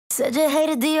Said you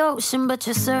hated the ocean, but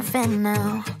you're surfing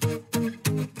now.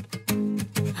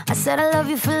 I said I love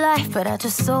you for life, but I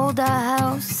just sold our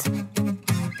house.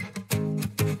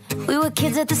 We were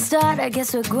kids at the start, I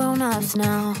guess we're grown-ups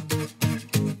now.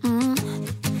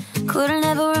 Couldn't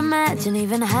ever imagine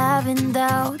even having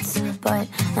doubts, but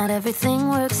not everything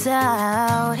works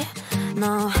out,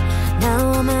 no.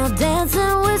 Now I'm out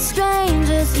dancing with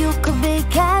strangers. You could be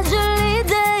casually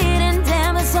dating.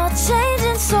 Damn, it's all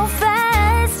changing so fast.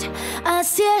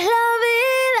 Así es la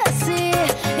vida, así.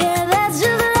 Yeah, that's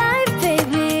just life,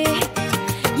 baby.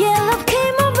 Yeah, love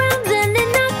came around and it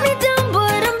knocked me down,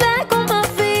 but I'm back on my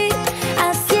feet.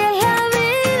 Así es la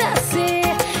vida, así.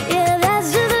 Yeah, that's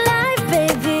just life,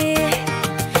 baby.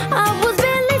 I was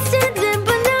barely standing,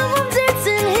 but now I'm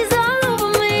dancing. He's all over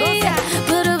me.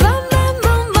 Ba-da-bum, bum,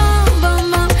 bum, bum, bum,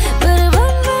 bum.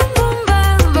 Ba-da-bum, bum, bum,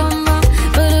 bum, bum, bum.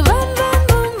 Ba-da-bum, bum,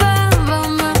 bum, bum, bum,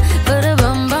 bum.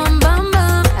 Ba-da-bum, bum, bum,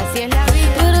 bum. Así es la vida.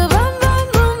 Ba-da-bum, bum,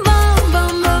 bum, bum,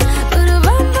 bum, bum.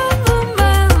 Ba-da-bum, bum, bum,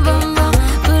 bum, bum, bum.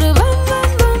 Ba-da-bum, bum,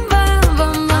 bum, bum,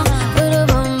 bum, bum.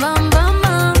 Ba-da-bum, bum, bum,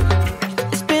 bum.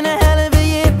 It's been a hell of a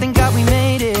year, thank God we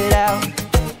made it out.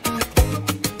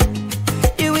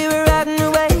 Yeah, we were riding the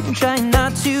wave and trying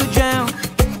not to drown.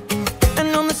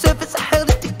 And on the surface I held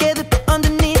it together, but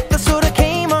underneath I sort of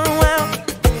came unwound.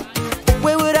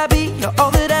 Where would I be? You're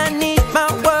all that I need. My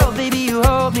world, baby, you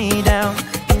hold me down.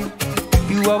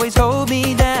 You always hold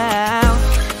me down.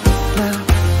 Well,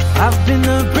 I've been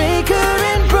the breaker